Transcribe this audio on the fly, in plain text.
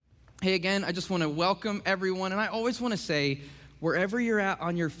Hey, again, I just want to welcome everyone. And I always want to say, wherever you're at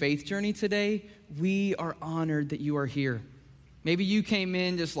on your faith journey today, we are honored that you are here. Maybe you came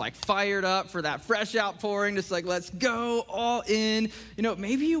in just like fired up for that fresh outpouring, just like, let's go all in.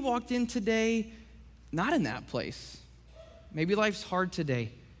 Maybe you walked in today not in that place. Maybe life's hard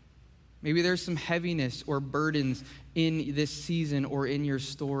today. Maybe there's some heaviness or burdens in this season or in your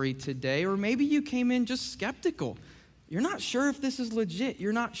story today. Or maybe you came in just skeptical. You're not sure if this is legit.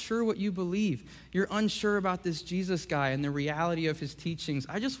 You're not sure what you believe. You're unsure about this Jesus guy and the reality of his teachings.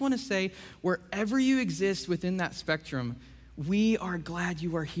 I just want to say, wherever you exist within that spectrum, we are glad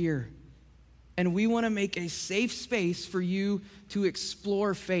you are here. And we want to make a safe space for you to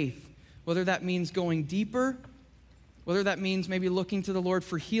explore faith, whether that means going deeper, whether that means maybe looking to the Lord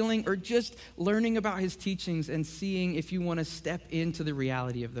for healing, or just learning about his teachings and seeing if you want to step into the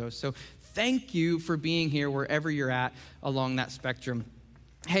reality of those. So thank you for being here wherever you're at along that spectrum.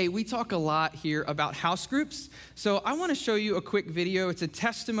 Hey, we talk a lot here about house groups. So I want to show you a quick video. It's a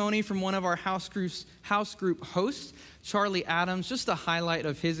testimony from one of our house group hosts, Charlie Adams, just a highlight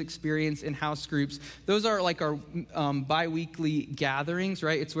of his experience in house groups. Those are like our bi-weekly gatherings,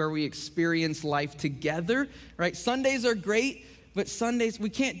 right? It's where we experience life together, right? Sundays are great, but Sundays, we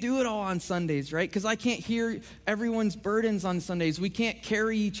can't do it all on Sundays, right? Because I can't hear everyone's burdens on Sundays. We can't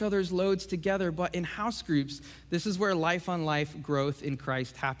carry each other's loads together. But in house groups, this is where life-on-life growth in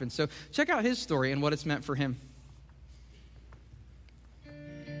Christ happens. So check out his story and what it's meant for him.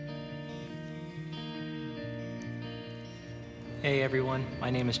 Hey everyone, my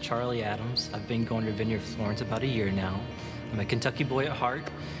name is Charlie Adams. I've been going to Vineyard Florence about a year now. I'm a Kentucky boy at heart.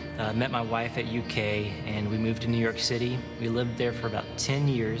 Met my wife at UK and we moved to New York City. We lived there for about 10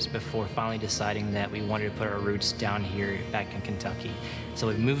 years before finally deciding that we wanted to put our roots down here back in Kentucky. So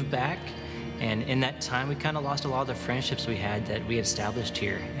we moved back, and in that time we kind of lost a lot of the friendships we had that we had established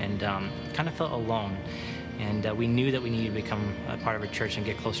here, and kind of felt alone. And we knew that we needed to become a part of a church and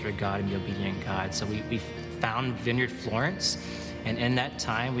get closer to God and be obedient to God. So we found Vineyard Florence, and in that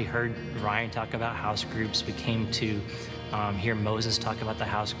time we heard Ryan talk about house groups. We came to hear Moses talk about the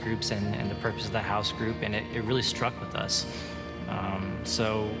house groups and the purpose of the house group, and it really struck with us.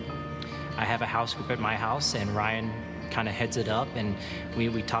 So I have a house group at my house, and Ryan kind of heads it up, and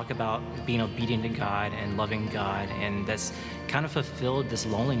we talk about being obedient to God and loving God, and that's kind of fulfilled this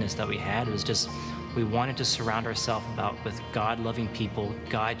loneliness that we had. It was just, we wanted to surround ourselves with God-loving people,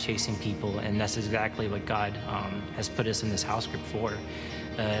 God-chasing people, and that's exactly what God has put us in this house group for.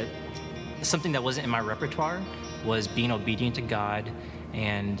 Something that wasn't in my repertoire was being obedient to God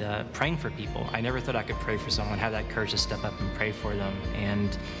and praying for people. I never thought I could pray for someone, have that courage to step up and pray for them.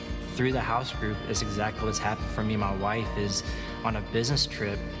 And through the house group, it's exactly what's happened for me and my wife. Is on a business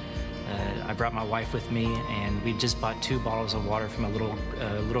trip, I brought my wife with me, and we just bought 2 bottles of water from a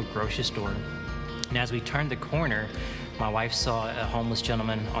little grocery store. And as we turned the corner, my wife saw a homeless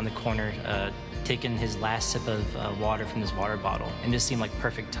gentleman on the corner taking his last sip of water from his water bottle, and this seemed like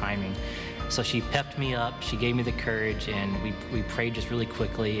perfect timing. So she pepped me up, she gave me the courage, and we prayed just really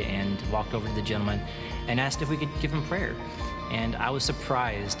quickly and walked over to the gentleman and asked if we could give him prayer. And I was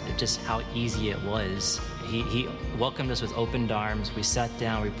surprised at just how easy it was. He welcomed us with open arms. We sat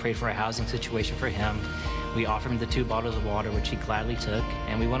down, we prayed for a housing situation for him. We offered him the 2 bottles of water, which he gladly took,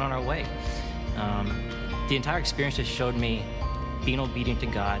 and we went on our way. The entire experience just showed me being obedient to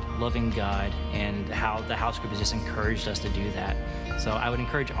God, loving God, and how the house group has just encouraged us to do that. So I would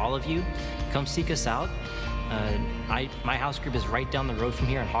encourage all of you, come seek us out. My house group is right down the road from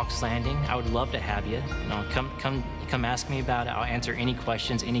here in Hawks Landing. I would love to have you. Come ask me about it. I'll answer any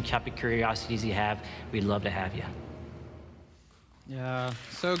questions, any type of curiosities you have. We'd love to have you. Yeah,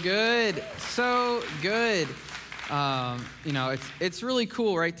 so good, so good. It's really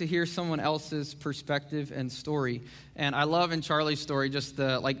cool, right, to hear someone else's perspective and story. And I love in Charlie's story just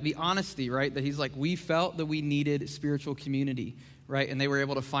the honesty, right, that he's like, we felt that we needed spiritual community, right, and they were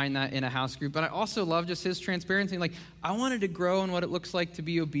able to find that in a house group. But I also love just his transparency. Like, I wanted to grow in what it looks like to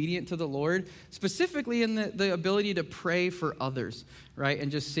be obedient to the Lord, specifically in the ability to pray for others, right,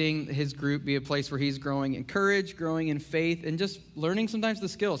 and just seeing his group be a place where he's growing in courage, growing in faith, and just learning sometimes the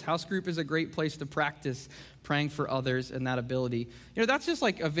skills. House group is a great place to practice praying for others and that ability. That's just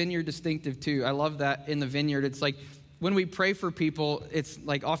like a Vineyard distinctive too. I love that in the Vineyard. It's like when we pray for people, it's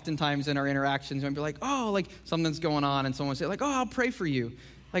like oftentimes in our interactions, we'll be like, oh, like something's going on, and someone will say like, oh, I'll pray for you.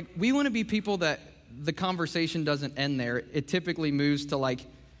 Like, we want to be people that the conversation doesn't end there. It typically moves to like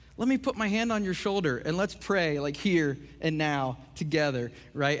let me put my hand on your shoulder and let's pray like here and now together,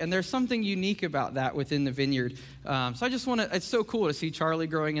 right? And there's something unique about that within the Vineyard. So I just want to, it's so cool to see Charlie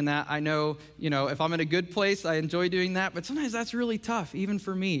growing in that. I know, if I'm in a good place, I enjoy doing that, but sometimes that's really tough, even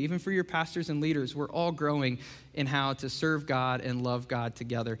for me, even for your pastors and leaders. We're all growing in how to serve God and love God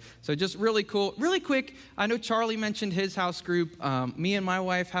together. So just really cool. Really quick, I know Charlie mentioned his house group. Me and my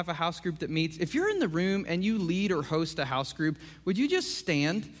wife have a house group that meets. If you're in the room and you lead or host a house group, would you just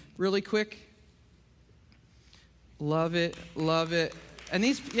stand really quick? Love it, love it. And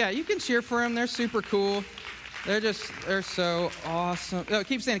these, you can cheer for them. They're super cool. They're so awesome. No,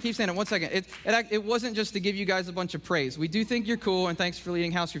 keep standing. 1 second. It wasn't just to give you guys a bunch of praise. We do think you're cool, and thanks for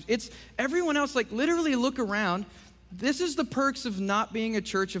leading house groups. It's everyone else, literally look around. This is the perks of not being a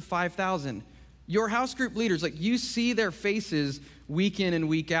church of 5,000. Your house group leaders, you see their faces week in and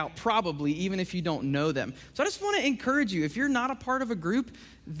week out, probably, even if you don't know them. So I just want to encourage you, if you're not a part of a group,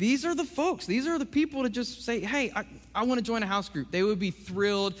 these are the folks. These are the people to just say, hey, I want to join a house group. They would be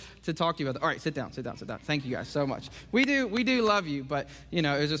thrilled to talk to you about that. All right, sit down. Thank you guys so much. We do love you, but, it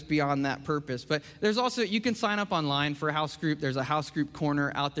was just beyond that purpose. But there's also, you can sign up online for a house group. There's a house group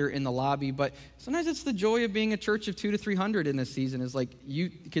corner out there in the lobby. But sometimes it's the joy of being a church of 200 to 300 in this season is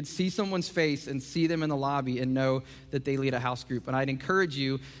you could see someone's face and see them in the lobby and know that they lead a house group. And I'd encourage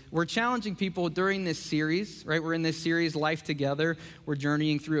you, we're challenging people during this series, right? We're in this series, Life Together. We're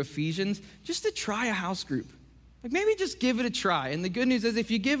journeying through Ephesians, just to try a house group. Maybe just give it a try. And the good news is if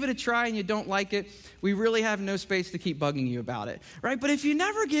you give it a try and you don't like it, we really have no space to keep bugging you about it, right? But if you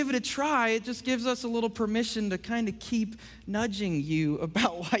never give it a try, it just gives us a little permission to kind of keep nudging you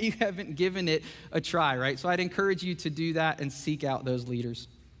about why you haven't given it a try, right? So I'd encourage you to do that and seek out those leaders.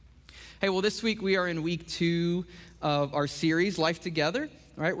 Hey, well, this week we are in week 2 of our series, Life Together.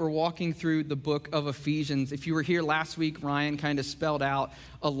 All right, we're walking through the book of Ephesians. If you were here last week, Ryan kind of spelled out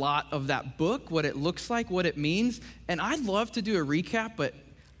a lot of that book, what it looks like, what it means. And I'd love to do a recap, but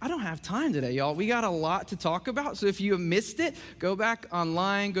I don't have time today, y'all. We got a lot to talk about. So if you missed it, go back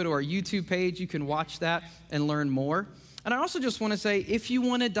online, go to our YouTube page. You can watch that and learn more. And I also just want to say, if you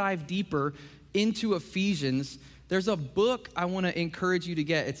want to dive deeper into Ephesians, there's a book I want to encourage you to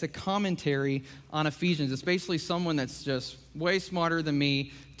get. It's a commentary on Ephesians. It's basically someone that's just way smarter than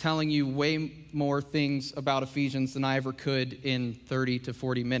me telling you way more things about Ephesians than I ever could in 30 to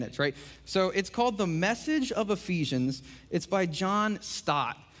 40 minutes, right? So it's called The Message of Ephesians. It's by John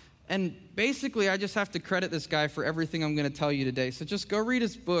Stott. And basically, I just have to credit this guy for everything I'm going to tell you today. So just go read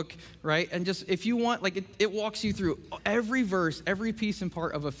his book, right? And just, if you want, it walks you through every verse, every piece and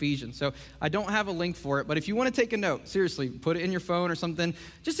part of Ephesians. So I don't have a link for it, but if you want to take a note, seriously, put it in your phone or something.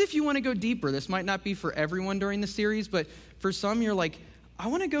 Just if you want to go deeper, this might not be for everyone during the series, but for some, you're like, I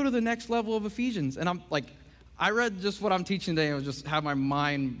want to go to the next level of Ephesians. And I'm like, I read just what I'm teaching today and I just had my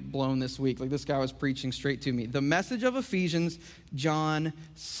mind blown this week. This guy was preaching straight to me. The Message of Ephesians, John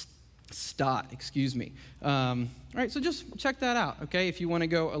Stott, All right, so just check that out, okay, if you want to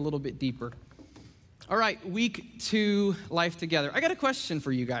go a little bit deeper. All right, week 2, Life Together. I got a question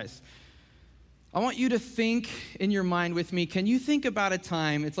for you guys. I want you to think in your mind with me. Can you think about a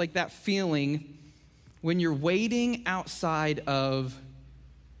time, it's like that feeling when you're waiting outside of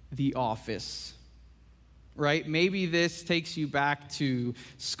the office, right? Maybe this takes you back to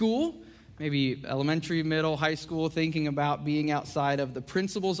school, maybe elementary, middle, high school, thinking about being outside of the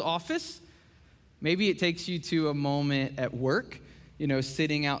principal's office. Maybe it takes you to a moment at work,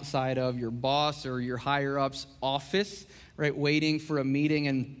 sitting outside of your boss or your higher-up's office, right, waiting for a meeting.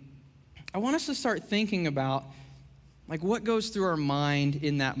 And I want us to start thinking about, what goes through our mind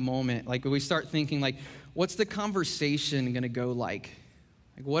in that moment. We start thinking, what's the conversation going to go like?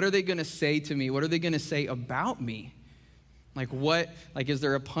 What are they going to say to me? What are they going to say about me? Is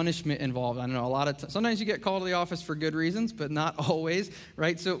there a punishment involved? I don't know, sometimes you get called to the office for good reasons, but not always,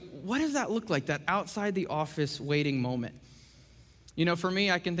 right? So what does that look like, that outside the office waiting moment? For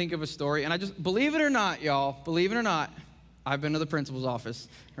me, I can think of a story, and I just, believe it or not, y'all, I've been to the principal's office,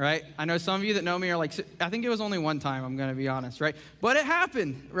 right? I know some of you that know me are like, I think it was only one time, I'm going to be honest, right? But it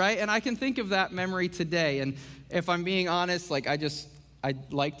happened, right? And I can think of that memory today, and if I'm being honest, I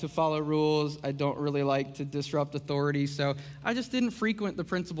like to follow rules. I don't really like to disrupt authority. So I just didn't frequent the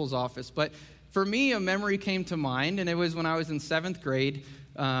principal's office. But for me, a memory came to mind, and it was when I was in 7th grade.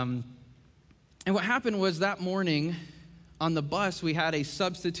 And what happened was that morning on the bus, we had a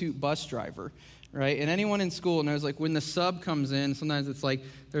substitute bus driver, right? And anyone in school knows, when the sub comes in, sometimes it's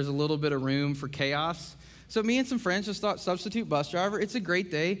there's a little bit of room for chaos. So me and some friends just thought, substitute bus driver, it's a great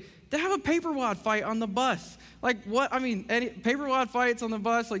day to have a paper wad fight on the bus. Like what, I mean, paper wad fights on the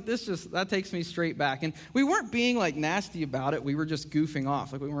bus, like that takes me straight back. And we weren't being like nasty about it. We were just goofing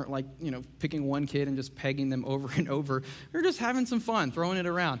off. Like we weren't like, picking one kid and just pegging them over and over. We were just having some fun, throwing it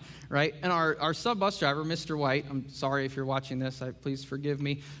around, right? And our sub-bus driver, Mr. White, I'm sorry if you're watching this, please forgive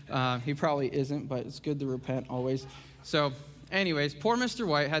me. He probably isn't, but it's good to repent always. So anyways, poor Mr.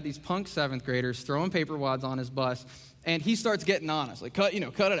 White had these punk 7th graders throwing paper wads on his bus. And he starts getting on us, like, cut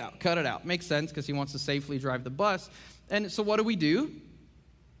it out. Makes sense because he wants to safely drive the bus. And so what do?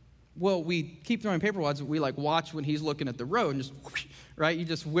 Well, we keep throwing paper wads, but we like watch when he's looking at the road and just, whoosh, right? You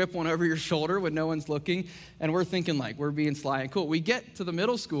just whip one over your shoulder when no one's looking. And we're thinking like, we're being sly and cool. We get to the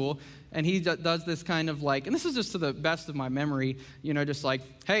middle school and he does this kind of like, and this is just to the best of my memory, just like,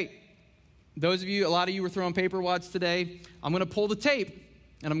 hey, a lot of you were throwing paper wads today. I'm going to pull the tape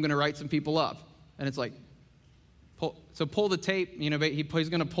and I'm going to write some people up. And it's like, pull the tape, he's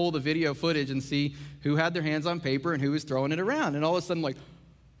going to pull the video footage and see who had their hands on paper and who was throwing it around. And all of a sudden, like,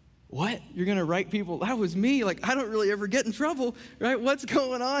 what? You're going to write people? That was me. Like, I don't really ever get in trouble, right? What's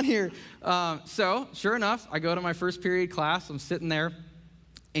going on here? So sure enough, I go to my first period class. I'm sitting there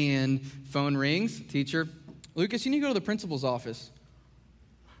and phone rings. Teacher, Lucas, you need to go to the principal's office.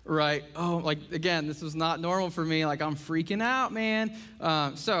 Right. Oh, like, again, this was not normal for me. Like, I'm freaking out, man.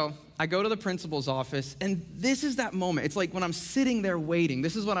 So I go to the principal's office, and this is that moment. It's like when I'm sitting there waiting.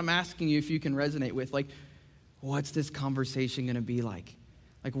 This is what I'm asking you if you can resonate with. Like, what's this conversation going to be like?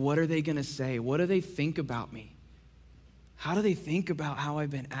 Like, what are they going to say? What do they think about me? How do they think about how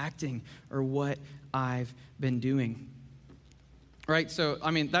I've been acting or what I've been doing? Right, so,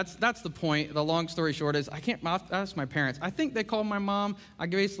 that's the point. The long story short is, I'll ask my parents. I think they called my mom. I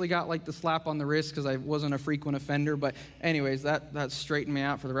basically got, like, the slap on the wrist because I wasn't a frequent offender. But anyways, that straightened me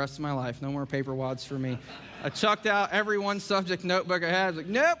out for the rest of my life. No more paper wads for me. I chucked out every one subject notebook I had. I was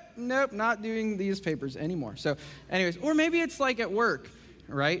like, nope, not doing these papers anymore. So anyways, or maybe it's like at work,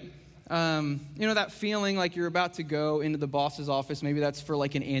 right? That feeling like you're about to go into the boss's office. Maybe that's for,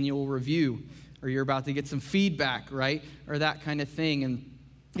 like, an annual review. Or you're about to get some feedback, right? Or that kind of thing. And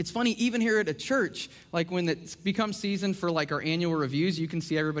it's funny, even here at a church, like when it becomes season for like our annual reviews, you can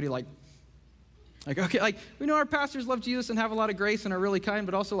see everybody like, okay, like we know our pastors love Jesus and have a lot of grace and are really kind,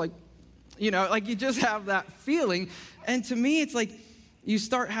 but also like, like you just have that feeling. And to me, it's like you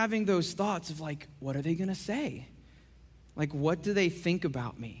start having those thoughts of like, what are they going to say? Like, what do they think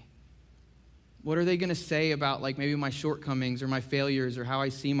about me? What are they going to say about like maybe my shortcomings or my failures or how I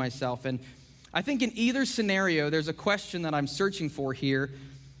see myself? And I think in either scenario, there's a question that I'm searching for here,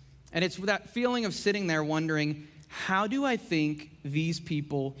 and it's that feeling of sitting there wondering, how do I think these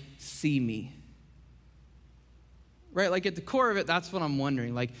people see me? Right, like at the core of it, that's what I'm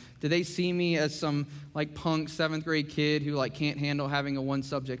wondering. Like, do they see me as some like punk 7th grade kid who like can't handle having a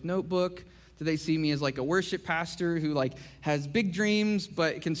 1-subject notebook? Do they see me as like a worship pastor who like has big dreams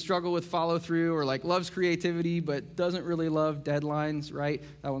but can struggle with follow through, or like loves creativity but doesn't really love deadlines, right?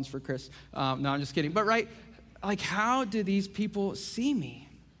 That one's for Chris. No, I'm just kidding. But right, like how do these people see me?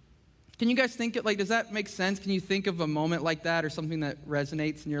 Can you guys think, like, does that make sense? Can you think of a moment like that or something that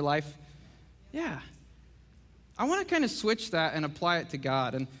resonates in your life? Yeah. I want to kind of switch that and apply it to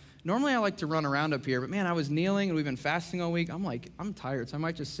God. And normally I like to run around up here, but man, I was kneeling and we've been fasting all week. I'm tired, so I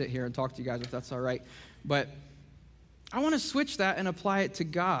might just sit here and talk to you guys if that's all right. But I want to switch that and apply it to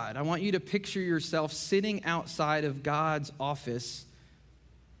God. I want you to picture yourself sitting outside of God's office,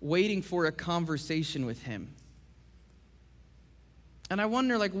 waiting for a conversation with him. And I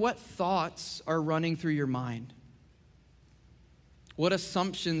wonder, like, what thoughts are running through your mind? What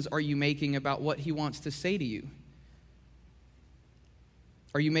assumptions are you making about what he wants to say to you?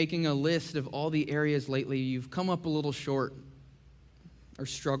 Are you making a list of all the areas lately you've come up a little short or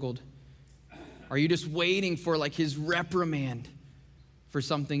struggled? Are you just waiting for like his reprimand for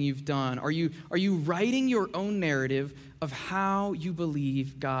something you've done? Are you writing your own narrative of how you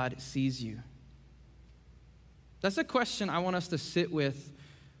believe God sees you? That's a question I want us to sit with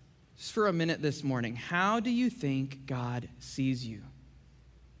just for a minute this morning. How do you think God sees you?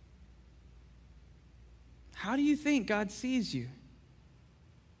 How do you think God sees you?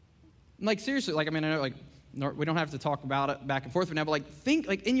 Like, seriously, like, I know, like, we don't have to talk about it back and forth right now, but, like, think,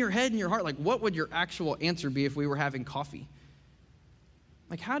 like, in your head and your heart, like, what would your actual answer be if we were having coffee?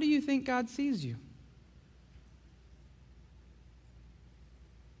 Like, how do you think God sees you?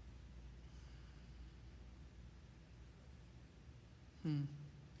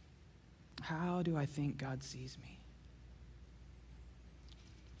 How do I think God sees me?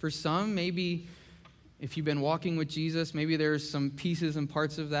 For some, maybe If you've been walking with Jesus, maybe there's some pieces and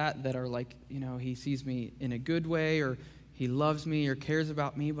parts of that that are like, he sees me in a good way, or he loves me or cares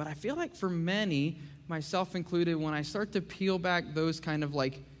about me. But I feel like for many, myself included, when I start to peel back those kind of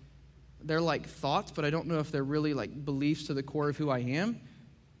like, they're like thoughts, but I don't know if they're really like beliefs to the core of who I am,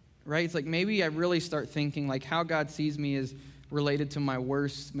 right? It's like maybe I really start thinking like how God sees me is related to my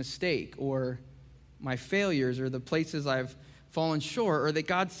worst mistake or my failures or the places I've fallen short, or that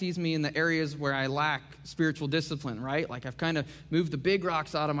God sees me in the areas where I lack spiritual discipline, right? Like I've kind of moved the big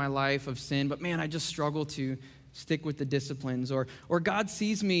rocks out of my life of sin, but man, I just struggle to stick with the disciplines. Or God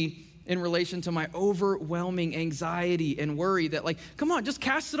sees me in relation to my overwhelming anxiety and worry that like, come on, just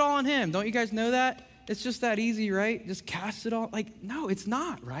cast it all on him. Don't you guys know that? It's just that easy, right? Just cast it all. Like, no, it's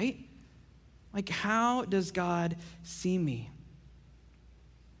not, right? Like, how does God see me?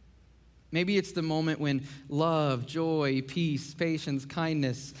 Maybe it's the moment when love, joy, peace, patience,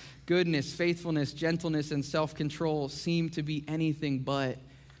 kindness, goodness, faithfulness, gentleness, and self-control seem to be anything but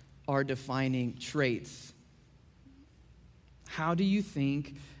our defining traits. How do you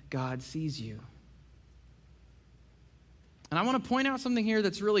think God sees you? And I want to point out something here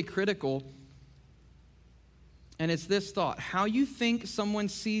that's really critical, and it's this thought. How you think someone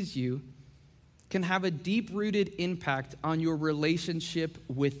sees you can have a deep-rooted impact on your relationship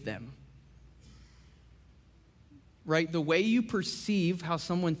with them. Right? The way you perceive how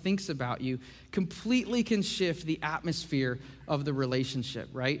someone thinks about you completely can shift the atmosphere of the relationship,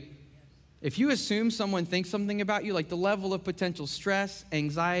 right? If you assume someone thinks something about you, like the level of potential stress,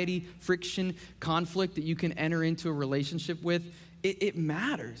 anxiety, friction, conflict that you can enter into a relationship with, it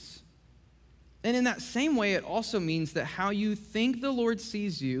matters. And in that same way, it also means that how you think the Lord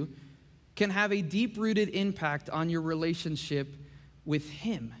sees you can have a deep-rooted impact on your relationship with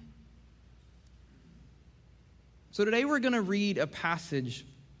him. So today we're going to read a passage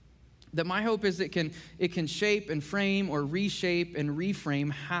that my hope is it can shape and frame or reshape and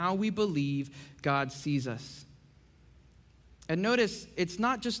reframe how we believe God sees us. And notice, it's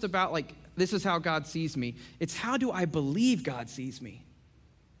not just about like, this is how God sees me. It's how do I believe God sees me?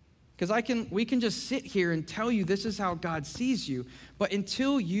 Because we can just sit here and tell you this is how God sees you, but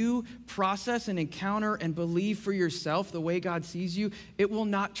until you process and encounter and believe for yourself the way God sees you, it will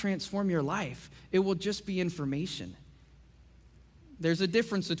not transform your life. It will just be information. There's a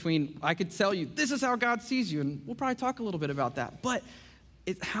difference between, I could tell you, this is how God sees you, and we'll probably talk a little bit about that, but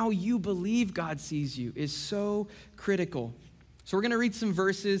it's how you believe God sees you is so critical. So we're going to read some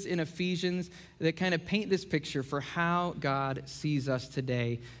verses in Ephesians that kind of paint this picture for how God sees us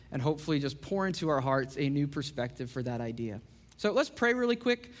today and hopefully just pour into our hearts a new perspective for that idea. So let's pray really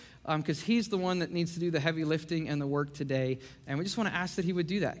quick because he's the one that needs to do the heavy lifting and the work today. And we just want to ask that he would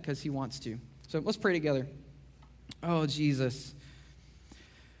do that because he wants to. So let's pray together. Oh, Jesus,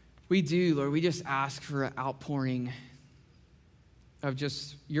 we do, Lord. We just ask for an outpouring of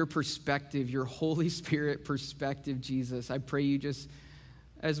just your perspective, your Holy Spirit perspective, Jesus. I pray you just,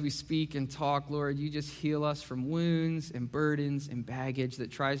 as we speak and talk, Lord, you just heal us from wounds and burdens and baggage that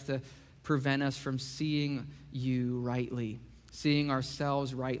tries to prevent us from seeing you rightly, seeing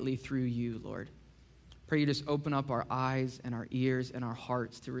ourselves rightly through you, Lord. Pray you just open up our eyes and our ears and our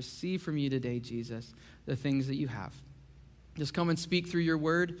hearts to receive from you today, Jesus, the things that you have. Just come and speak through your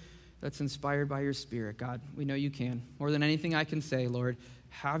word that's inspired by your Spirit, God. We know you can. More than anything I can say, Lord,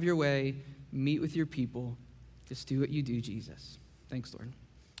 have your way, meet with your people. Just do what you do, Jesus. Thanks, Lord.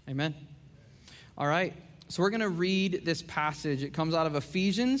 Amen. All right, so we're going to read this passage. It comes out of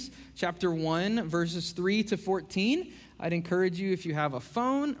Ephesians chapter 1, verses 3 to 14. I'd encourage you, if you have a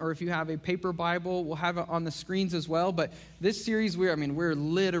phone or if you have a paper Bible, we'll have it on the screens as well. But this series, we're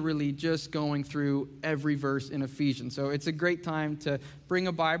literally just going through every verse in Ephesians. So it's a great time to bring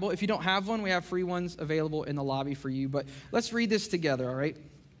a Bible. If you don't have one, we have free ones available in the lobby for you. But let's read this together, all right?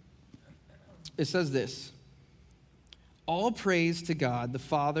 It says this: all praise to God, the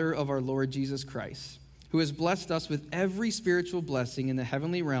Father of our Lord Jesus Christ, who has blessed us with every spiritual blessing in the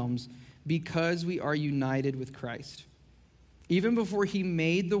heavenly realms because we are united with Christ. Even before he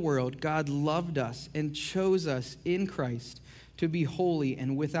made the world, God loved us and chose us in Christ to be holy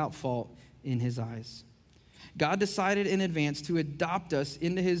and without fault in his eyes. God decided in advance to adopt us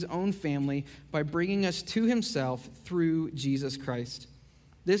into his own family by bringing us to himself through Jesus Christ.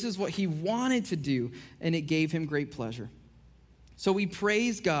 This is what he wanted to do, and it gave him great pleasure. So we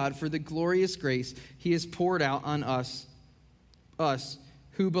praise God for the glorious grace he has poured out on us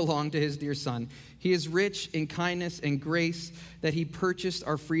who belong to his dear Son. He is rich in kindness and grace that he purchased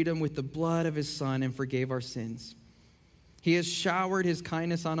our freedom with the blood of his Son and forgave our sins. He has showered his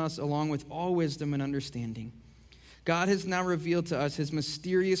kindness on us along with all wisdom and understanding. God has now revealed to us his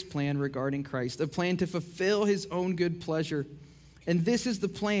mysterious plan regarding Christ, a plan to fulfill his own good pleasure. And this is the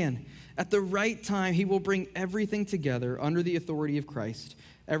plan. At the right time, he will bring everything together under the authority of Christ,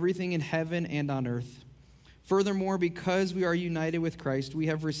 everything in heaven and on earth. Furthermore, because we are united with Christ, we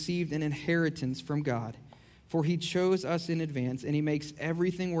have received an inheritance from God. For he chose us in advance, and he makes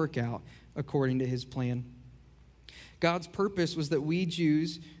everything work out according to his plan. God's purpose was that we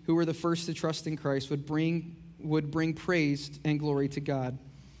Jews, who were the first to trust in Christ, would bring praise and glory to God.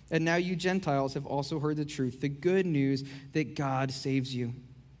 And now you Gentiles have also heard the truth, the good news that God saves you.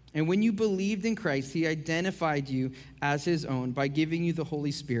 And when you believed in Christ, he identified you as his own by giving you the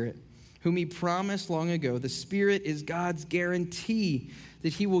Holy Spirit, whom he promised long ago. The Spirit is God's guarantee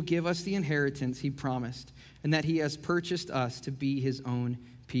that he will give us the inheritance he promised, and that he has purchased us to be his own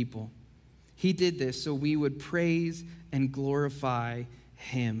people. He did this so we would praise and glorify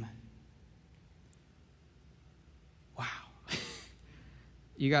him. Wow.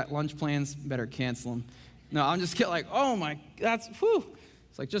 You got lunch plans? Better cancel them. No, I'm just kidding. Like, oh my, that's, whew.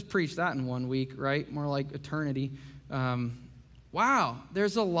 It's like, just preach that in 1 week, right? More like eternity. Wow,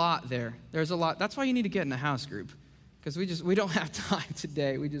 there's a lot there. There's a lot. That's why you need to get in a house group, because we don't have time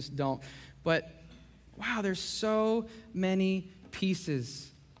today. We just don't. But wow, there's so many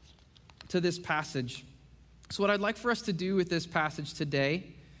pieces to this passage. So what I'd like for us to do with this passage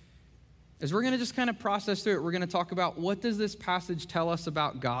today is we're going to just kind of process through it. We're going to talk about, what does this passage tell us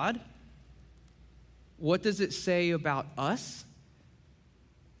about God? What does it say about us?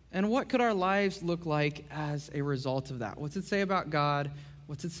 And what could our lives look like as a result of that? What's it say about God?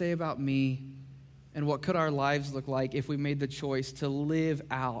 What's it say about me? And what could our lives look like if we made the choice to live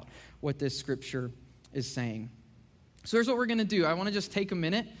out what this scripture is saying? So here's what we're going to do. I want to just take a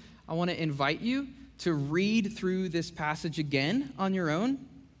minute. I want to invite you to read through this passage again on your own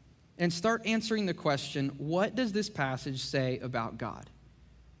and start answering the question, what does this passage say about God?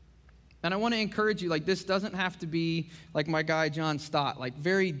 And I want to encourage you, like, this doesn't have to be like my guy John Stott, like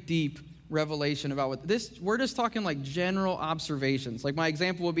very deep revelation about what this, we're just talking like general observations. Like my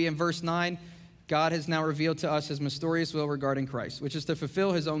example will be in verse 9, God has now revealed to us his mysterious will regarding Christ, which is to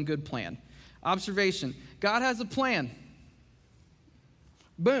fulfill his own good plan. Observation, God has a plan.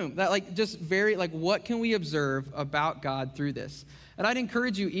 Boom, that like just very, like what can we observe about God through this? And I'd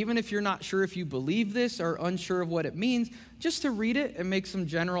encourage you, even if you're not sure if you believe this or unsure of what it means, just to read it and make some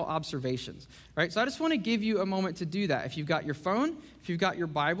general observations, right? So I just want to give you a moment to do that. If you've got your phone, if you've got your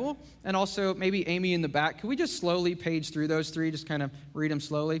Bible, and also maybe Amy in the back, can we just slowly page through those three, just kind of read them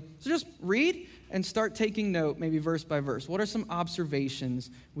slowly? So just read and start taking note, maybe verse by verse. What are some observations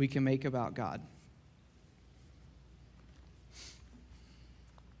we can make about God?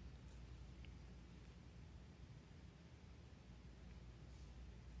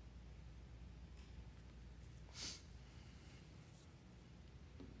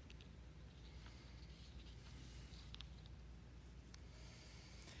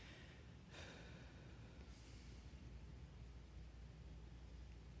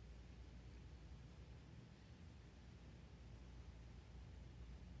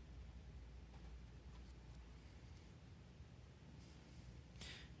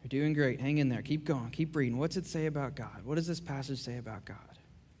 You're doing great. Hang in there. Keep going. Keep reading. What's it say about God? What does this passage say about God?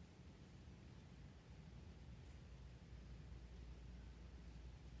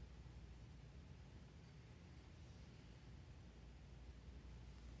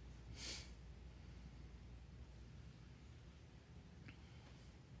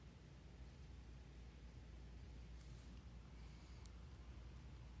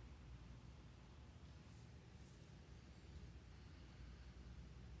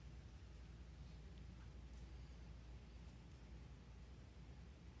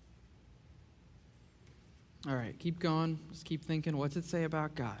 All right, keep going. Just keep thinking, what's it say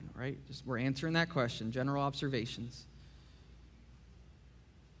about God, right? Just we're answering that question, general observations.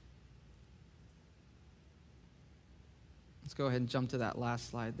 Let's go ahead and jump to that last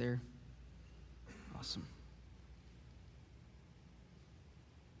slide there. Awesome.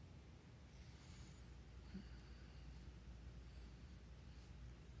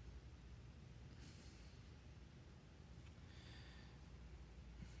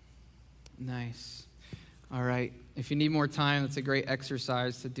 Nice. All right. If you need more time, it's a great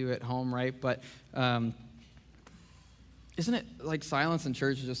exercise to do at home, right? But isn't it like silence in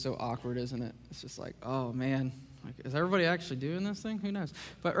church is just so awkward, isn't it? It's just like, oh, man. Like, is everybody actually doing this thing? Who knows?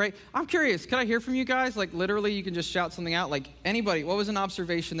 But, right, I'm curious. Can I hear from you guys? Like, literally, you can just shout something out. Like, anybody, what was an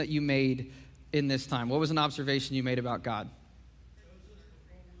observation that you made in this time? What was an observation you made about God?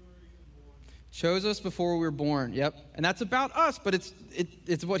 Chose us before we were born. Yep. And that's about us, but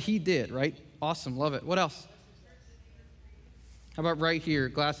it's what he did, right? Awesome. Love it. What else? How about right here?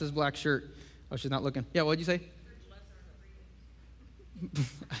 Glasses, black shirt. Oh, she's not looking. Yeah, what'd you say?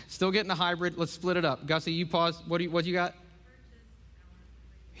 Still getting the hybrid. Let's split it up. Gussie, you pause. What you got?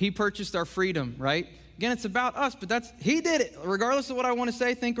 He purchased our freedom, right? Again, it's about us, but he did it. Regardless of what I want to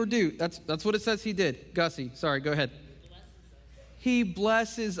say, think, or do. That's what it says he did. Gussie, sorry, go ahead. He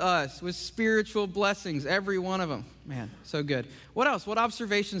blesses us with spiritual blessings, every one of them. Man, so good. What else? What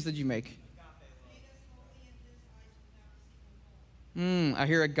observations did you make? I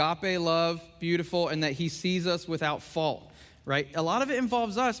hear agape love, beautiful, and that he sees us without fault, right? A lot of it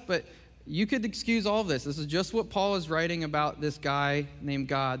involves us, but you could excuse all of this. This is just what Paul is writing about this guy named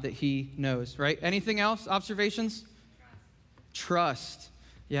God that he knows, right? Anything else? Observations? Trust.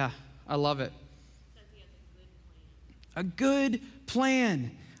 Yeah, I love it. A good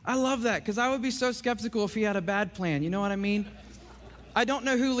plan. I love that because I would be so skeptical if he had a bad plan. You know what I mean? I don't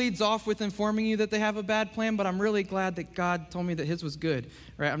know who leads off with informing you that they have a bad plan, but I'm really glad that God told me that his was good,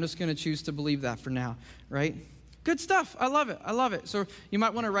 right? I'm just going to choose to believe that for now, right? Good stuff. I love it. I love it. So you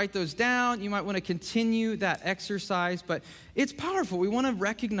might want to write those down. You might want to continue that exercise, but it's powerful. We want to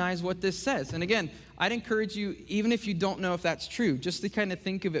recognize what this says. And again, I'd encourage you, even if you don't know if that's true, just to kind of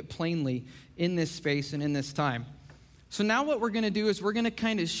think of it plainly in this space and in this time. So now what we're going to do is we're going to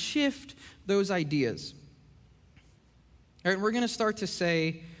kind of shift those ideas. All right, we're going to start to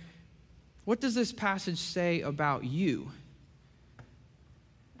say, what does this passage say about you?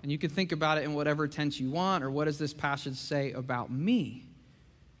 And you can think about it in whatever tense you want, or what does this passage say about me?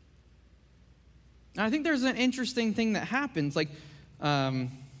 And I think there's an interesting thing that happens. Like,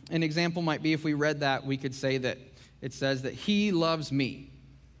 an example might be if we read that, we could say that it says that he loves me.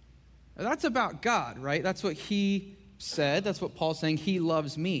 Now, that's about God, right? That's what he said. That's what Paul's saying. He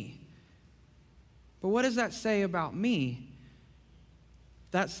loves me. But what does that say about me?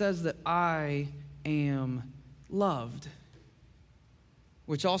 That says that I am loved,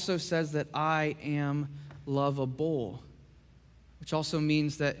 which also says that I am lovable, which also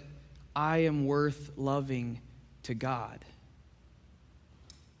means that I am worth loving to God.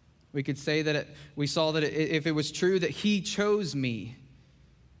 We could say that we saw that if it was true that he chose me,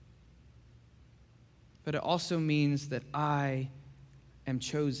 but it also means that I am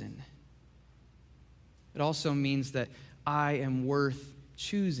chosen. It also means that I am worth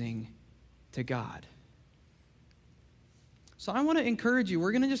choosing to God. So I want to encourage you.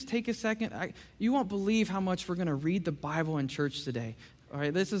 We're going to just take a second. You won't believe how much we're going to read the Bible in church today. All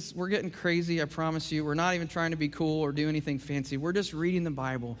right, we're getting crazy, I promise you. We're not even trying to be cool or do anything fancy. We're just reading the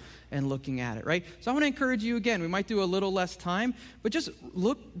Bible and looking at it, right? So I want to encourage you again. We might do a little less time, but just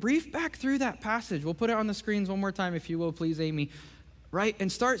brief back through that passage. We'll put it on the screens one more time, if you will, please, Amy. Right?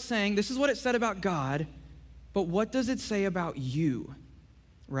 And start saying, this is what it said about God, but what does it say about you?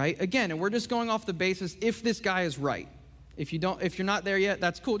 Right? Again, and we're just going off the basis if this guy is right. If you're not there yet,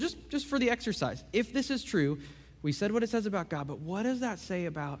 that's cool. Just for the exercise. If this is true, we said what it says about God, but what does that say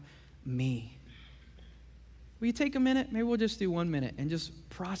about me? Will you take a minute? Maybe we'll just do 1 minute and just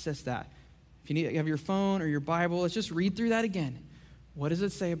process that. If you have your phone or your Bible, let's just read through that again. What does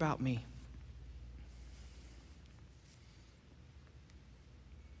it say about me?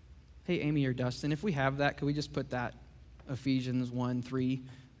 Hey, Amy or Dustin, if we have that, could we just put that Ephesians 1:3?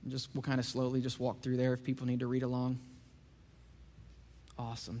 We'll kind of slowly just walk through there if people need to read along.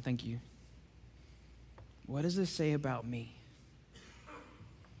 Awesome, thank you. What does this say about me?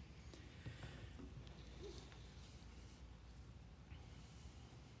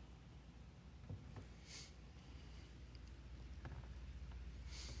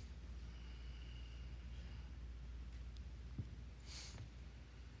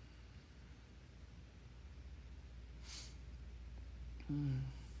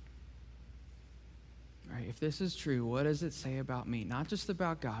 All right, if this is true, what does it say about me? Not just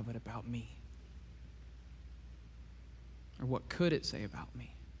about God, but about me. Or what could it say about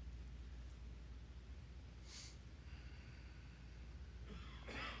me?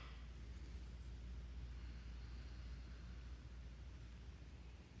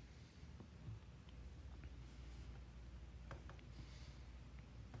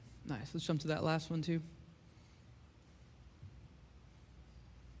 Nice. Let's jump to that last one too.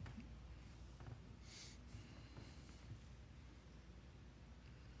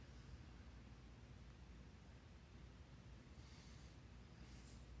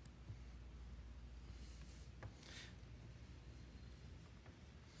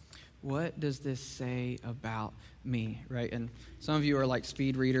 What does this say about me, right? And some of you are like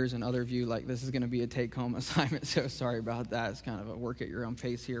speed readers, and other of you like this is going to be a take-home assignment, so sorry about that. It's kind of a work at your own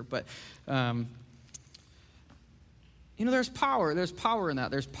pace here. But, there's power. There's power in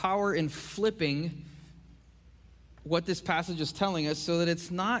that. There's power in flipping what this passage is telling us so that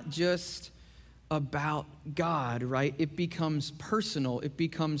it's not just about God, right? It becomes personal. It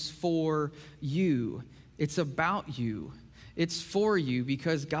becomes for you. It's about you. It's for you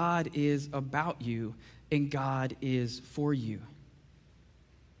because God is about you and God is for you.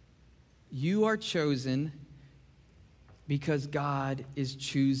 You are chosen because God is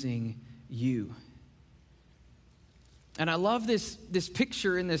choosing you. And I love this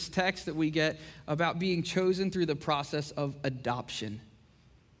picture in this text that we get about being chosen through the process of adoption.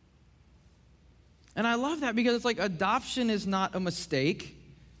 And I love that because it's like adoption is not a mistake,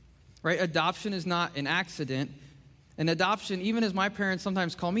 right? Adoption is not an accident. And adoption, even as my parents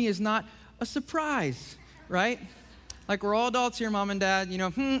sometimes call me, is not a surprise, right? Like we're all adults here, mom and dad,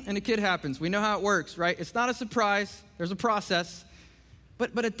 and a kid happens. We know how it works, right? It's not a surprise. There's a process.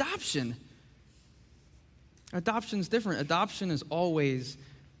 But adoption's different. Adoption is always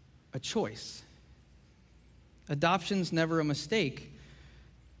a choice. Adoption's never a mistake.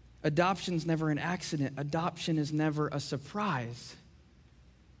 Adoption's never an accident. Adoption is never a surprise.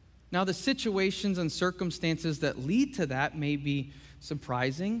 Now, the situations and circumstances that lead to that may be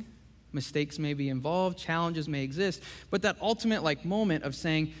surprising. Mistakes may be involved. Challenges may exist. But that ultimate moment of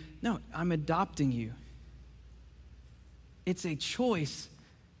saying, no, I'm adopting you. It's a choice.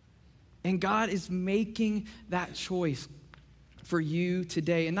 And God is making that choice for you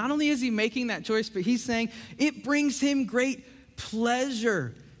today. And not only is he making that choice, but he's saying it brings him great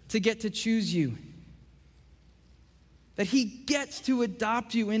pleasure to get to choose you. That he gets to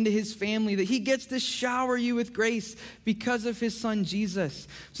adopt you into his family, that he gets to shower you with grace because of his son Jesus,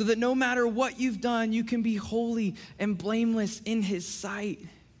 so that no matter what you've done, you can be holy and blameless in his sight.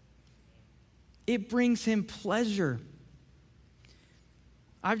 It brings him pleasure.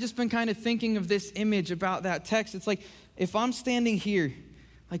 I've just been kind of thinking of this image about that text. It's like if I'm standing here,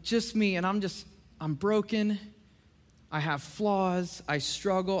 like just me, and I'm broken, I have flaws, I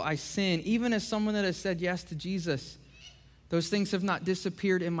struggle, I sin. Even as someone that has said yes to Jesus, those things have not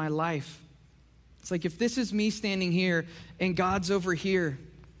disappeared in my life. It's like if this is me standing here and God's over here,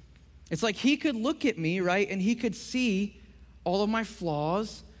 it's like he could look at me, right? And he could see all of my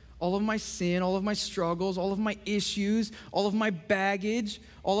flaws, all of my sin, all of my struggles, all of my issues, all of my baggage,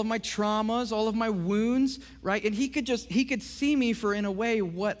 all of my traumas, all of my wounds, right? And he could see me for, in a way,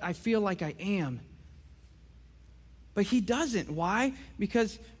 what I feel like I am. But he doesn't. Why?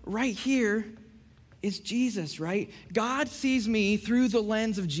 Because right here is Jesus, right? God sees me through the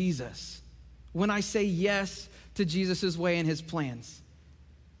lens of Jesus when I say yes to Jesus' way and his plans.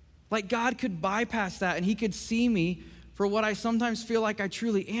 Like God could bypass that and he could see me for what I sometimes feel like I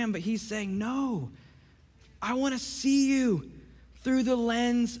truly am, but he's saying, no, I want to see you through the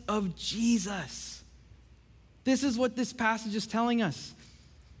lens of Jesus. This is what this passage is telling us.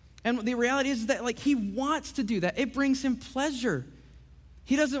 And the reality is that he wants to do that. It brings him pleasure.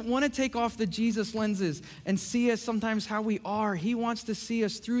 He doesn't want to take off the Jesus lenses and see us sometimes how we are. He wants to see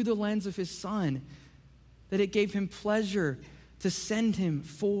us through the lens of his son, that it gave him pleasure to send him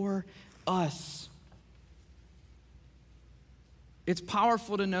for us. It's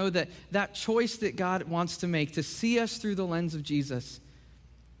powerful to know that that choice that God wants to make, to see us through the lens of Jesus,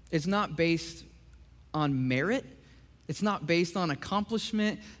 is not based on merit. It's not based on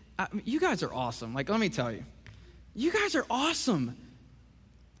accomplishment. You guys are awesome. Let me tell you. You guys are awesome.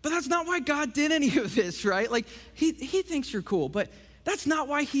 But that's not why God did any of this, right? He thinks you're cool, but that's not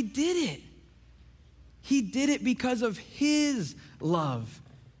why he did it. He did it because of his love,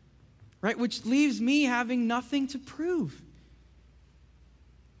 right? Which leaves me having nothing to prove.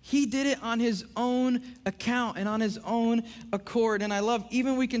 He did it on his own account and on his own accord. And I love,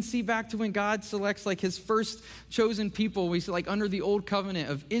 even we can see back to when God selects his first chosen people. We see under the old covenant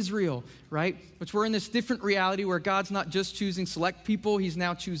of Israel, right? Which we're in this different reality where God's not just choosing select people. He's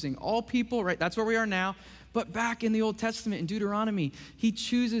now choosing all people, right? That's where we are now. But back in the Old Testament, in Deuteronomy, he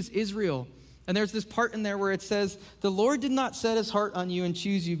chooses Israel. And there's this part in there where it says, the Lord did not set his heart on you and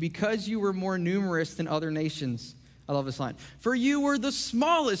choose you because you were more numerous than other nations. I love this line. For you were the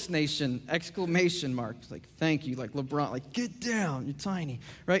smallest nation, exclamation mark. Thank you, LeBron, get down, you're tiny,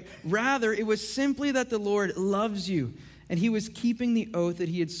 right? Rather, it was simply that the Lord loves you, and he was keeping the oath that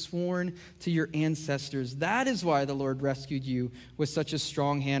he had sworn to your ancestors. That is why the Lord rescued you with such a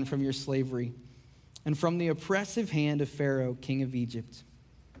strong hand from your slavery and from the oppressive hand of Pharaoh, king of Egypt,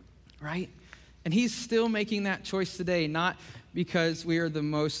 right? And he's still making that choice today, not because we are the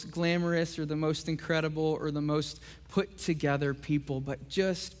most glamorous or the most incredible or the most put together people, but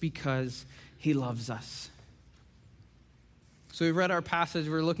just because he loves us. So we've read our passage.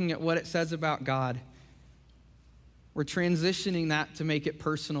 We're looking at what it says about God. We're transitioning that to make it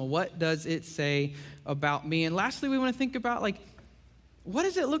personal. What does it say about me? And lastly, we want to think about, like, what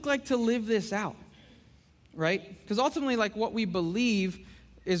does it look like to live this out, right? Because ultimately, like, what we believe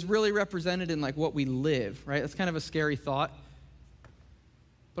is really represented in, like, what we live, right? That's kind of a scary thought.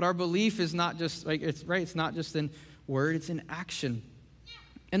 But our belief is not just, like, it's not just in word, it's in action.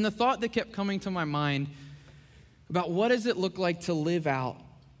 And the thought that kept coming to my mind about what does it look like to live out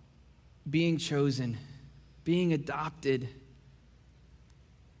being chosen, being adopted.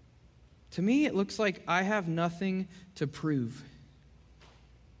 To me, it looks like I have nothing to prove.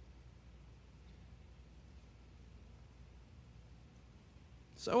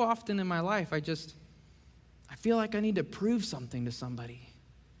 So often in my life, I feel like I need to prove something to somebody.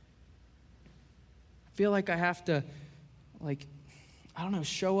 I feel like I have to, like, I don't know,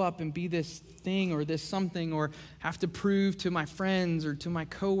 show up and be this thing or this something, or have to prove to my friends or to my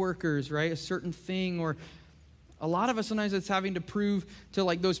coworkers, right, a certain thing. Or a lot of us, sometimes it's having to prove to,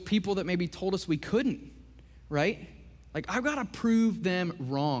 like, those people that maybe told us we couldn't, right? Like, I've got to prove them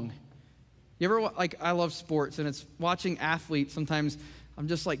wrong. You ever, like, I love sports, and it's watching athletes. Sometimes I'm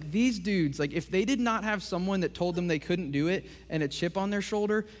just like, these dudes, like, if they did not have someone that told them they couldn't do it and a chip on their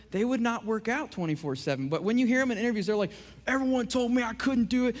shoulder, they would not work out 24/7. But when you hear them in interviews, they're like, everyone told me I couldn't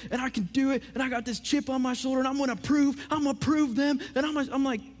do it, and I can do it, and I got this chip on my shoulder, and I'm going to prove them. And I'm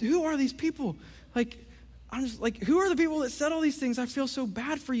like, who are these people? Like, I'm just like, who are the people that said all these things? I feel so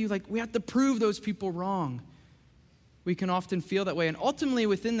bad for you. Like, we have to prove those people wrong. We can often feel that way. And ultimately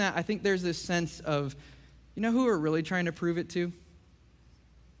within that, I think there's this sense of, you know who we're really trying to prove it to?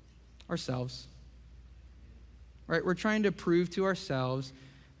 Ourselves, right? We're trying to prove to ourselves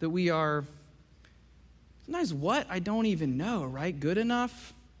that we are, sometimes what? I don't even know, right? Good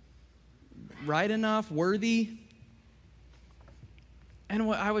enough, right enough, worthy. And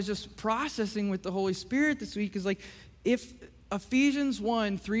what I was just processing with the Holy Spirit this week is, like, if Ephesians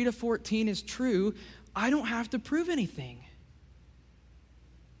 1:3-14 is true, I don't have to prove anything.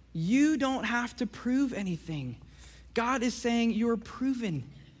 You don't have to prove anything. God is saying you are proven.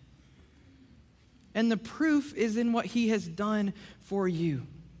 And the proof is in what he has done for you.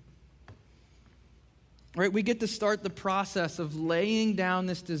 Right? We get to start the process of laying down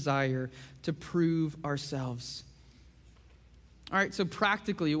this desire to prove ourselves. All right, so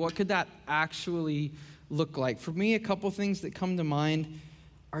practically, what could that actually look like? For me, a couple things that come to mind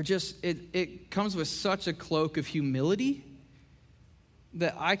are just, it comes with such a cloak of humility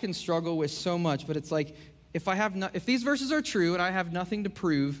that I can struggle with so much. But it's like, if these verses are true and I have nothing to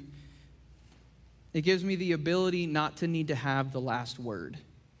prove, it gives me the ability not to need to have the last word.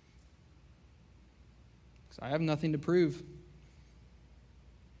 Because I have nothing to prove.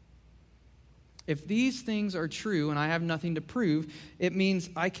 If these things are true and I have nothing to prove, it means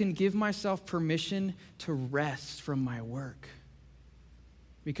I can give myself permission to rest from my work.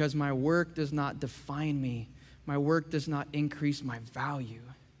 Because my work does not define me. My work does not increase my value.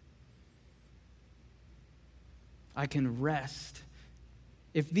 I can rest.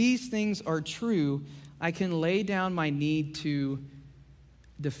 If these things are true, I can lay down my need to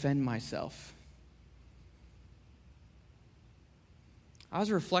defend myself. I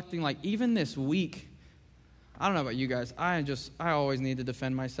was reflecting, like, even this week, I don't know about you guys, I always need to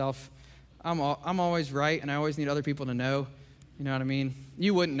defend myself. I'm always right, and I always need other people to know. You know what I mean?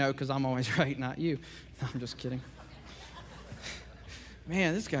 You wouldn't know because I'm always right, not you. No, I'm just kidding.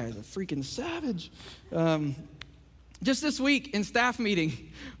 Man, this guy is a freaking savage. Just this week in staff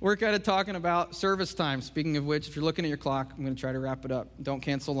meeting, we're kind of talking about service time. Speaking of which, if you're looking at your clock, I'm going to try to wrap it up. Don't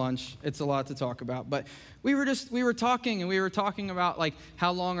cancel lunch. It's a lot to talk about. But we were talking about, like,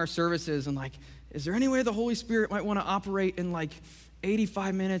 how long our service is, and, like, is there any way the Holy Spirit might want to operate in, like,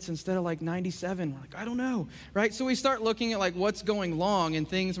 85 minutes instead of, like, 97? We're like, I don't know, right? So we start looking at, like, what's going long and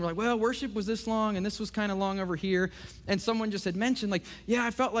things. And we're like, well, worship was this long, and this was kind of long over here. And someone just had mentioned, like, yeah, I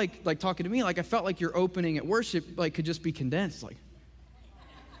felt like talking to me, like, I felt like your opening at worship, like, could just be condensed. Like,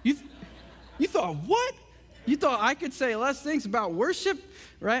 you thought what? You thought I could say less things about worship,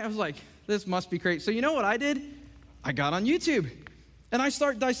 right? I was like, this must be crazy. So you know what I did? I got on YouTube. And I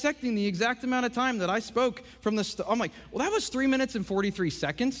start dissecting the exact amount of time that I spoke from the I'm like, well, that was 3 minutes and 43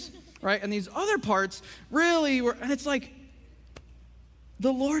 seconds, right? And these other parts really were, and it's like,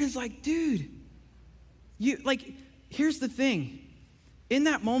 the Lord is like, dude, here's the thing. In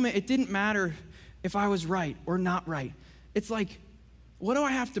that moment, it didn't matter if I was right or not right. It's like, what do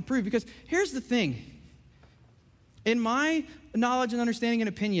I have to prove? Because here's the thing. In my knowledge and understanding and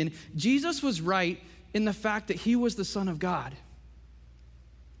opinion, Jesus was right in the fact that he was the Son of God.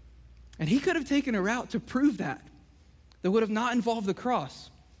 And he could have taken a route to prove that would have not involved the cross,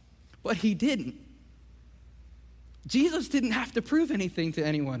 but he didn't. Jesus didn't have to prove anything to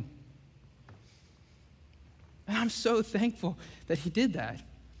anyone. And I'm so thankful that he did that.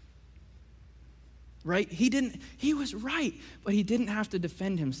 Right? He was right, but he didn't have to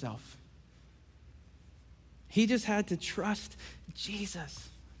defend himself. He just had to trust Jesus.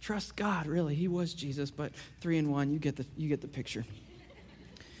 Trust God, really. He was Jesus, but 3 in 1, you get the picture.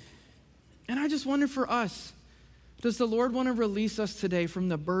 And I just wonder for us, does the Lord want to release us today from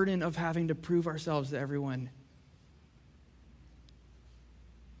the burden of having to prove ourselves to everyone?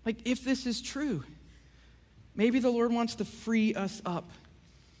 Like, if this is true, maybe the Lord wants to free us up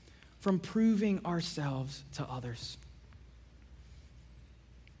from proving ourselves to others.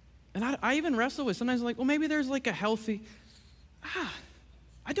 And I even wrestle with, sometimes like, well, maybe there's like a healthy,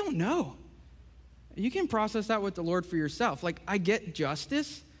 I don't know. You can process that with the Lord for yourself. Like, I get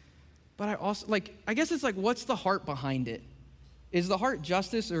justice, but I also, like, I guess it's like, what's the heart behind it? Is the heart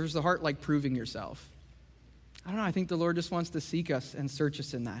justice, or is the heart like proving yourself? I don't know. I think the Lord just wants to seek us and search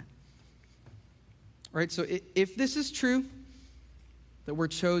us in that. Right? So if this is true, that we're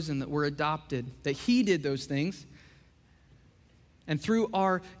chosen, that we're adopted, that he did those things, and through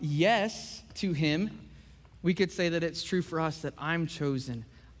our yes to him, we could say that it's true for us that I'm chosen,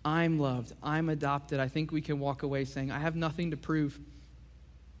 I'm loved, I'm adopted. I think we can walk away saying, I have nothing to prove,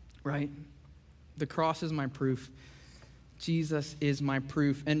 right? The cross is my proof. Jesus is my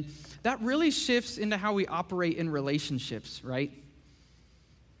proof. And that really shifts into how we operate in relationships, right?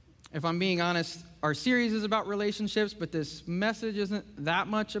 If I'm being honest, our series is about relationships, but this message isn't that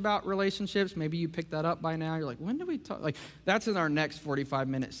much about relationships. Maybe you picked that up by now. You're like, when do we talk? Like, that's in our next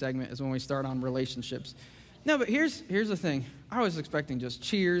 45-minute segment is when we start on relationships. No, but here's the thing. I was expecting just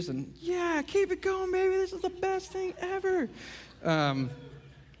cheers and, yeah, keep it going, baby. This is the best thing ever.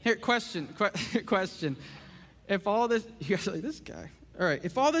 Here, question. If all this, you guys are like, this guy. All right,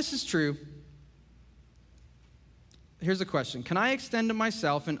 if all this is true, here's a question. Can I extend to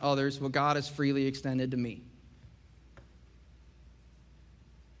myself and others what God has freely extended to me?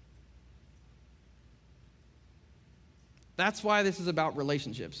 That's why this is about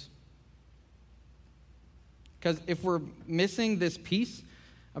relationships. Because if we're missing this piece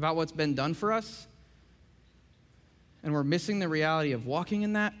about what's been done for us, and we're missing the reality of walking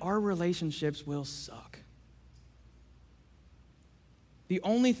in that, our relationships will suck. The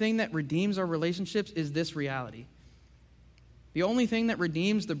only thing that redeems our relationships is this reality. The only thing that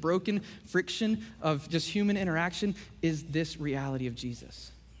redeems the broken friction of just human interaction is this reality of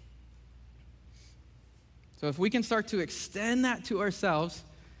Jesus. So if we can start to extend that to ourselves,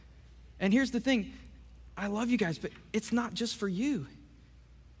 and here's the thing, I love you guys, but it's not just for you.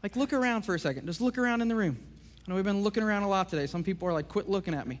 Like, look around for a second. Just look around in the room. I know we've been looking around a lot today. Some people are like, quit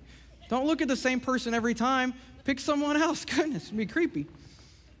looking at me. Don't look at the same person every time. Pick someone else. Goodness, it'd be creepy.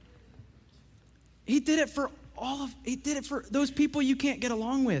 He did it for those people you can't get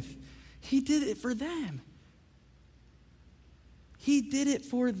along with. He did it for them. He did it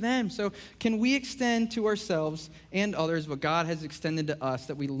for them. So can we extend to ourselves and others what God has extended to us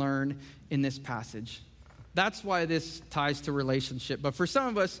that we learn in this passage? That's why this ties to relationship. But for some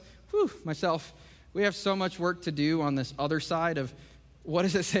of us, myself, we have so much work to do on this other side of what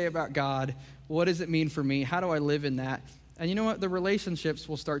does it say about God? What does it mean for me? How do I live in that? And you know what? The relationships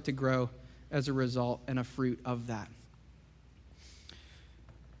will start to grow as a result and a fruit of that.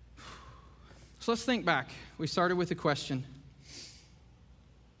 So let's think back. We started with a question.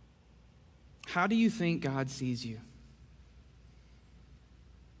 How do you think God sees you?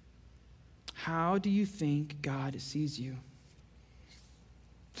 How do you think God sees you?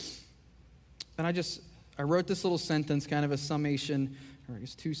 And I wrote this little sentence, kind of a summation, or I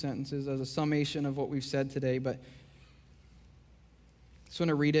guess 2 sentences as a summation of what we've said today, but I just want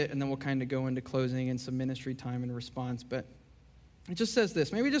to read it, and then we'll kind of go into closing and some ministry time and response. But it just says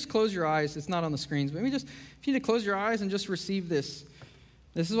this. Maybe just close your eyes. It's not on the screens, but maybe just, if you need to close your eyes and just receive this.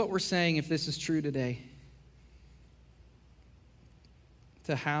 This is what we're saying if this is true today.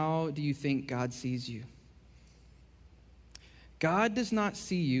 To how do you think God sees you? God does not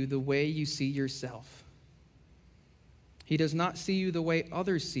see you the way you see yourself. He does not see you the way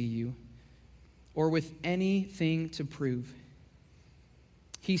others see you, or with anything to prove.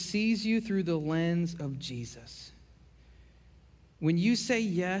 He sees you through the lens of Jesus. When you say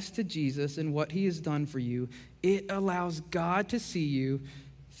yes to Jesus and what he has done for you, it allows God to see you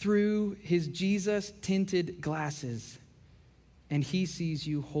through his Jesus-tinted glasses, and he sees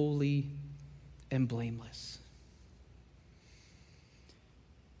you holy and blameless.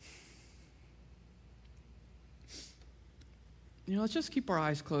 Let's just keep our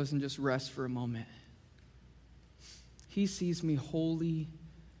eyes closed and just rest for a moment. He sees me holy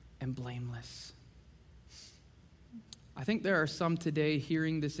and blameless. I think there are some today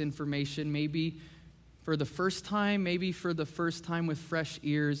hearing this information, maybe for the first time, maybe for the first time with fresh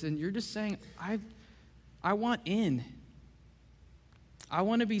ears, and you're just saying, I want in. I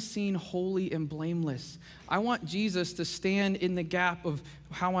want to be seen holy and blameless. I want Jesus to stand in the gap of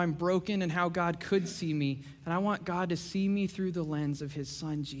how I'm broken and how God could see me. And I want God to see me through the lens of his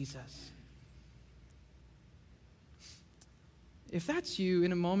son, Jesus. If that's you,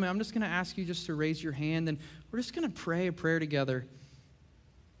 in a moment, I'm just going to ask you just to raise your hand, and we're just going to pray a prayer together.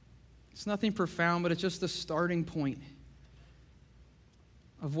 It's nothing profound, but it's just a starting point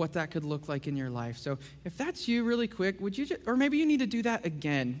of what that could look like in your life. So if that's you, really quick, would you just, or maybe you need to do that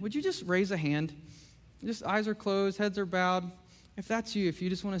again, would you just raise a hand? Just eyes are closed, heads are bowed. If that's you, if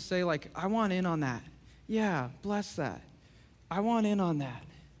you just want to say, like, I want in on that. Yeah, bless that. I want in on that.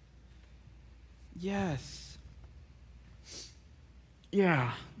 Yes.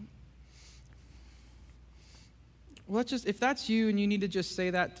 Yeah. Well, let's just, if that's you and you need to just say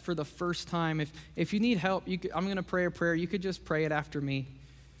that for the first time, if you need help, I'm going to pray a prayer. You could just pray it after me.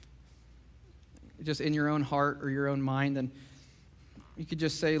 Just in your own heart or your own mind, and you could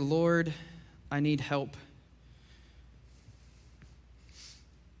just say, Lord, I need help.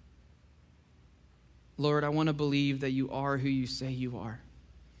 Lord, I want to believe that you are who you say you are.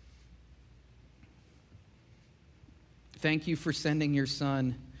 Thank you for sending your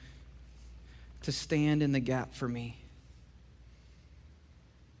son to stand in the gap for me.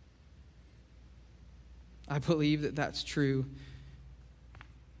 I believe that that's true.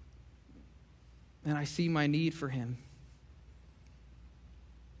 And I see my need for him.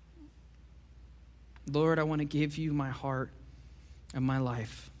 Lord, I want to give you my heart and my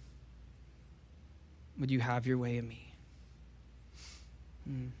life. Would you have your way in me?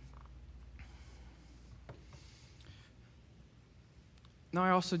 Now,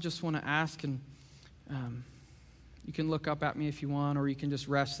 I also just want to ask, and you can look up at me if you want, or you can just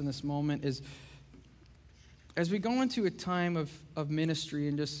rest in this moment, is as we go into a time of ministry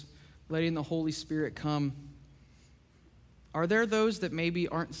and just letting the Holy Spirit come, are there those that maybe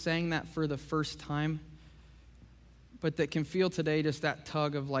aren't saying that for the first time, but that can feel today just that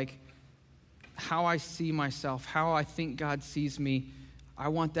tug of like, how I see myself, how I think God sees me, I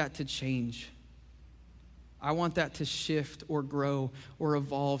want that to change. I want that to shift or grow or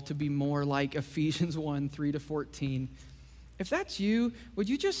evolve to be more like Ephesians 1, 3-14. If that's you, would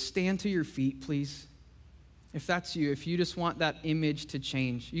you just stand to your feet, please? If that's you, if you just want that image to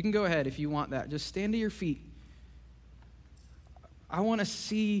change, you can go ahead if you want that. Just stand to your feet. I want to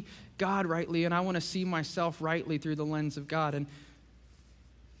see God rightly, and I want to see myself rightly through the lens of God. And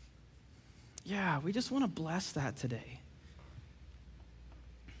yeah, we just want to bless that today.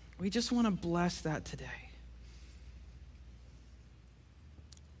 We just want to bless that today.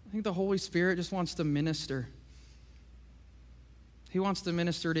 I think the Holy Spirit just wants to minister. He wants to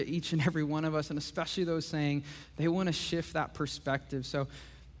minister to each and every one of us, and especially those saying they want to shift that perspective. So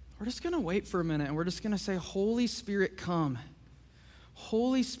we're just going to wait for a minute, and we're just going to say, Holy Spirit, come.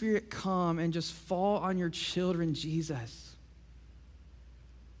 Holy Spirit, come and just fall on your children, Jesus.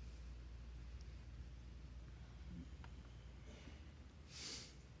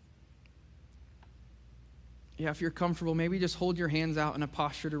 Yeah, if you're comfortable, maybe just hold your hands out in a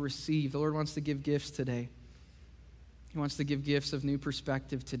posture to receive. The Lord wants to give gifts today. He wants to give gifts of new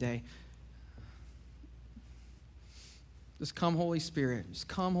perspective today. Just come, Holy Spirit. Just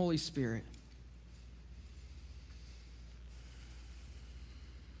come, Holy Spirit.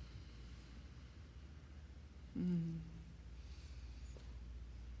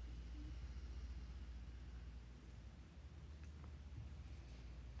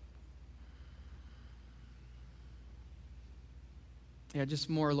 Yeah, just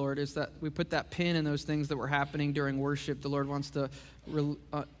more, Lord, is that we put that pin in those things that were happening during worship. The Lord wants to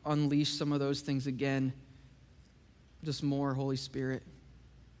unleash some of those things again. Just more, Holy Spirit.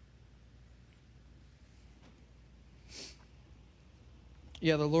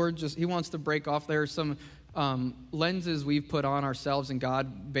 Yeah, the Lord He wants to break off. There are some lenses we've put on ourselves and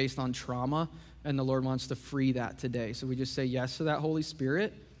God based on trauma, and the Lord wants to free that today. So we just say yes to that, Holy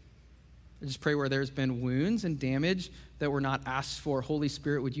Spirit. I just pray where there's been wounds and damage that were not asked for. Holy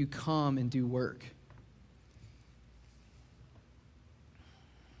Spirit, would you come and do work?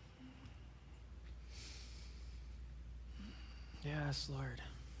 Yes, Lord.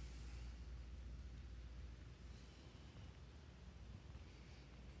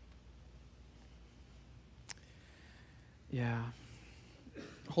 Yeah.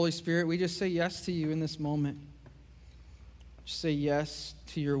 Holy Spirit, we just say yes to you in this moment. Just say yes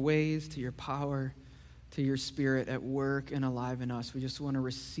to your ways, to your power, to your Spirit at work and alive in us. We just want to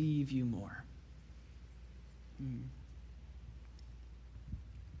receive you more.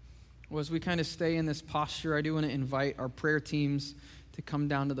 Well, as we kind of stay in this posture, I do want to invite our prayer teams to come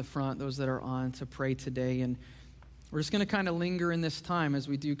down to the front, those that are on, to pray today. And we're just going to kind of linger in this time as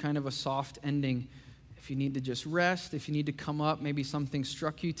we do kind of a soft ending. If you need to just rest, if you need to come up, maybe something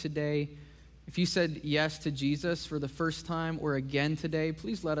struck you today. If you said yes to Jesus for the first time or again today,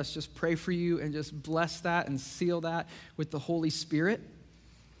 please let us just pray for you and just bless that and seal that with the Holy Spirit.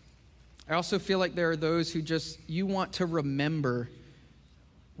 I also feel like there are those who you want to remember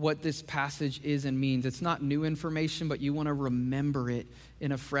what this passage is and means. It's not new information, but you want to remember it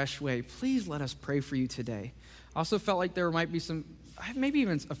in a fresh way. Please let us pray for you today. I also felt like there might be maybe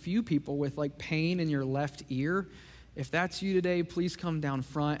even a few people with like pain in your left ear. If that's you today, please come down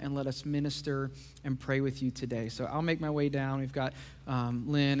front and let us minister and pray with you today. So I'll make my way down. We've got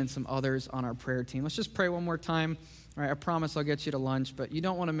Lynn and some others on our prayer team. Let's just pray one more time. All right, I promise I'll get you to lunch, but you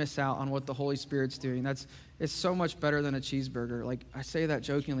don't want to miss out on what the Holy Spirit's doing. It's so much better than a cheeseburger. Like, I say that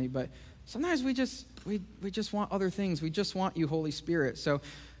jokingly, but sometimes we just want other things. We just want you, Holy Spirit. So,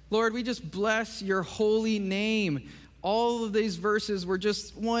 Lord, we just bless your holy name. All of these verses were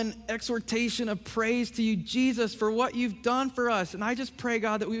just one exhortation of praise to you, Jesus, for what you've done for us. And I just pray,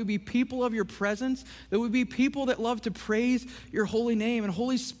 God, that we would be people of your presence, that we would be people that love to praise your holy name. And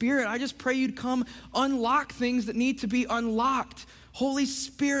Holy Spirit, I just pray you'd come unlock things that need to be unlocked. Holy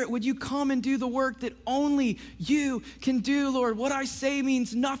Spirit, would you come and do the work that only you can do, Lord? What I say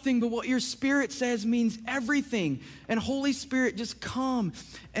means nothing, but what your Spirit says means everything. And Holy Spirit, just come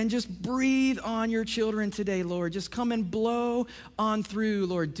and just breathe on your children today, Lord. Just come and blow on through,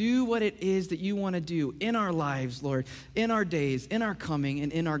 Lord. Do what it is that you want to do in our lives, Lord, in our days, in our coming,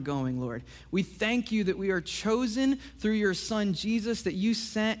 and in our going, Lord. We thank you that we are chosen through your Son, Jesus, that you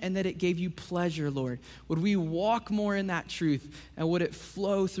sent and that it gave you pleasure, Lord. Would we walk more in that truth, and would it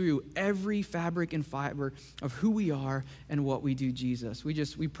flow through every fabric and fiber of who we are and what we do, Jesus.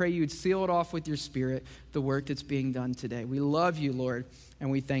 We pray you'd seal it off with your Spirit, the work that's being done today. We love you, Lord,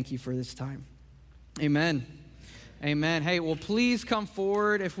 and we thank you for this time. Amen. Amen. Hey, well, please come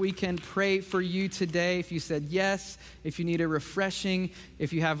forward if we can pray for you today. If you said yes, if you need a refreshing,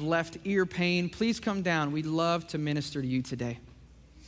 if you have left ear pain, please come down. We'd love to minister to you today.